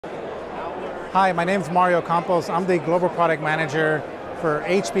Hi, my name is Mario Campos. I'm the Global Product Manager for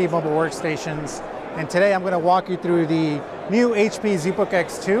HP Mobile Workstations. And today I'm going to walk you through the new HP zBook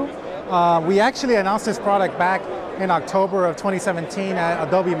X2. We actually announced this product back in October of 2017 at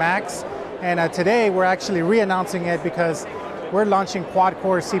Adobe Max. And today we're actually re-announcing it because we're launching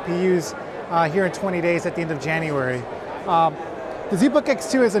quad-core CPUs here in 20 days at the end of January. The zBook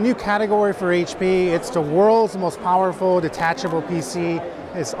X2 is a new category for HP. It's the world's most powerful detachable PC.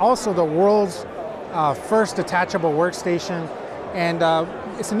 It's also the world's first detachable workstation. And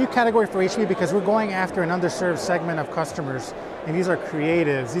it's a new category for HP because we're going after an underserved segment of customers. And these are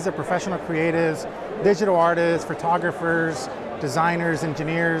creatives. These are professional creatives, digital artists, photographers, designers,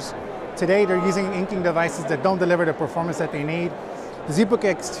 engineers. Today they're using inking devices that don't deliver the performance that they need. The zBook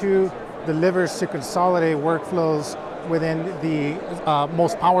X2 delivers to consolidate workflows within the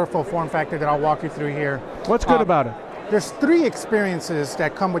most powerful form factor that I'll walk you through here. What's good about it? There's three experiences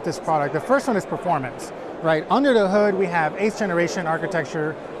that come with this product. The first one is performance, right? Under the hood, we have 8th generation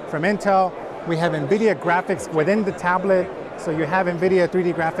architecture from Intel. We have NVIDIA graphics within the tablet. So you have NVIDIA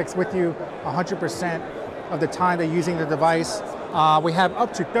 3D graphics with you 100% of the time they're using the device. We have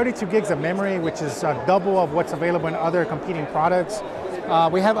up to 32 gigs of memory, which is double of what's available in other competing products.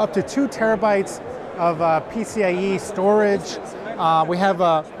 We have up to 2 terabytes of PCIe storage. We have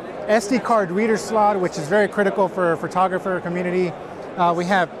a SD card reader slot, which is very critical for photographer community. We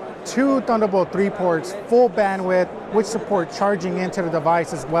have 2 Thunderbolt 3 ports, full bandwidth, which support charging into the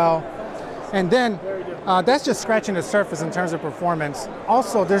device as well. And then that's just scratching the surface in terms of performance.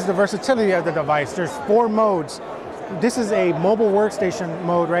 Also, there's the versatility of the device. There's 4 modes. This is a mobile workstation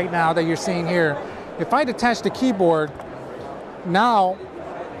mode right now that you're seeing here. If I detach the keyboard, now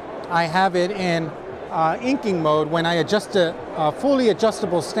I have it in inking mode. When I adjust the fully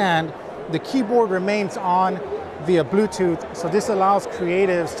adjustable stand, the keyboard remains on via Bluetooth. So this allows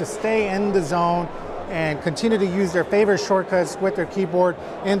creatives to stay in the zone and continue to use their favorite shortcuts with their keyboard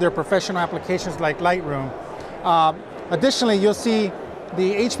in their professional applications like Lightroom. Additionally, you'll see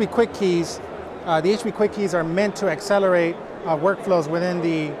the HP Quick Keys. The HP Quick Keys are meant to accelerate workflows within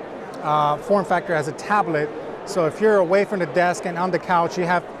the form factor as a tablet. So if you're away from the desk and on the couch, you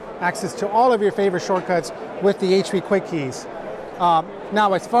have access to all of your favorite shortcuts with the HP Quick Keys.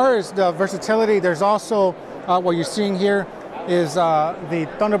 Now, as far as the versatility, there's also what you're seeing here is the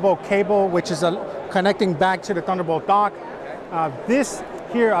Thunderbolt cable, which is connecting back to the Thunderbolt dock. This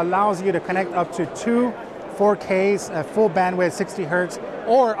here allows you to connect up to 2 4Ks at full bandwidth, 60 Hertz,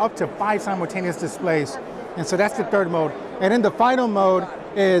 or up to 5 simultaneous displays. And so that's the third mode. And then the final mode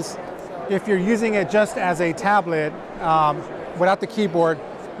is if you're using it just as a tablet without the keyboard,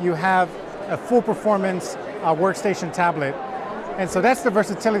 you have a full performance workstation tablet. And so that's the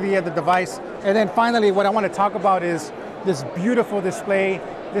versatility of the device. And then finally, what I want to talk about is this beautiful display.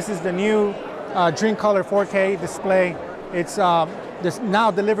 This is the new Dreamcolor 4K display. It's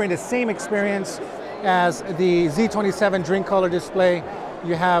now delivering the same experience as the Z27 Dreamcolor display.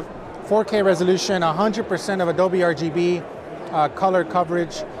 You have 4K resolution, 100% of Adobe RGB color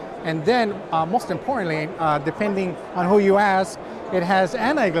coverage. And then, most importantly, depending on who you ask, it has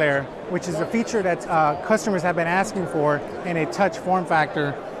anti-glare, which is a feature that customers have been asking for in a touch form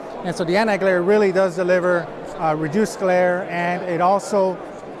factor. And so the anti-glare really does deliver reduced glare, and it also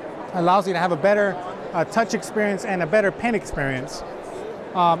allows you to have a better touch experience and a better pen experience.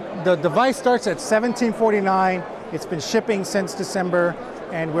 The device starts at $1749. It's been shipping since December,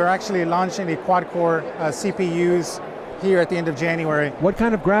 and we're actually launching the quad-core CPUs here at the end of January. What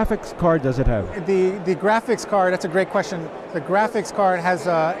kind of graphics card does it have? The graphics card, that's a great question. The graphics card has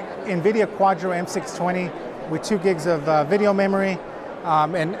a NVidia Quadro M620 with 2 gigs of video memory.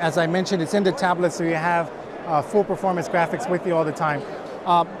 And as I mentioned, it's in the tablet, so you have full performance graphics with you all the time.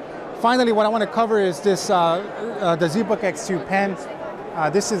 Finally, what I want to cover is this, the zBook X2 pen.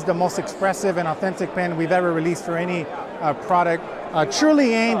 This is the most expressive and authentic pen we've ever released for any product,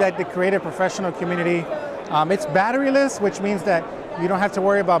 truly aimed at the creative professional community. It's batteryless, which means that you don't have to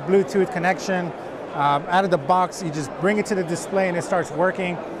worry about Bluetooth connection. Out of the box, you just bring it to the display and it starts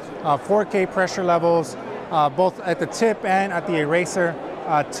working. 4K pressure levels, both at the tip and at the eraser.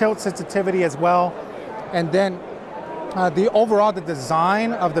 Tilt sensitivity as well. And then the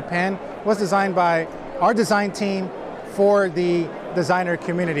design of the pen was designed by our design team for the designer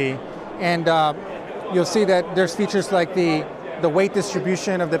community. And you'll see that there's features like the weight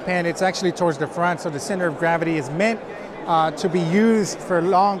distribution of the pen. It's actually towards the front, so the center of gravity is meant to be used for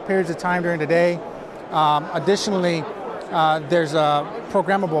long periods of time during the day. Additionally, there's a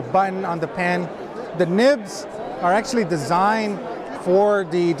programmable button on the pen. The nibs are actually designed for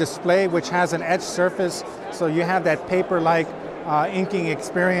the display, which has an etched surface, so you have that paper-like inking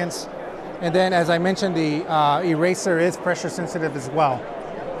experience. And then, as I mentioned, the eraser is pressure sensitive as well.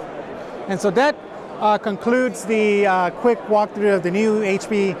 And so that concludes the quick walkthrough of the new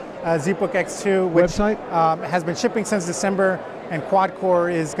HP zBook X2, which Website? Has been shipping since December, and quad-core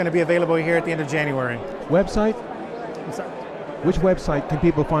is going to be available here at the end of January. Website? I'm sorry. Which website can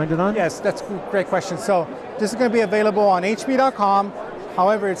people find it on? Yes, that's a great question. So this is going to be available on HP.com.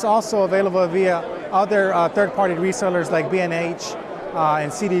 However, it's also available via other third-party resellers like B&H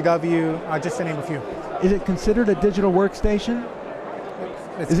and CDW, just to name a few. Is it considered a digital workstation?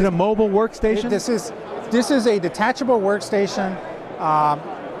 Is it a mobile workstation? This is a detachable workstation.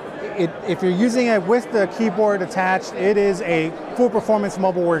 If you're using it with the keyboard attached, it is a full performance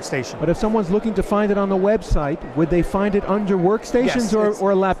mobile workstation. But if someone's looking to find it on the website, would they find it under workstations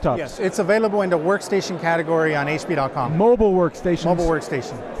or laptops? Yes, it's available in the workstation category on HP.com. Mobile workstations? Mobile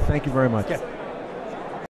workstation. Thank you very much. Yeah.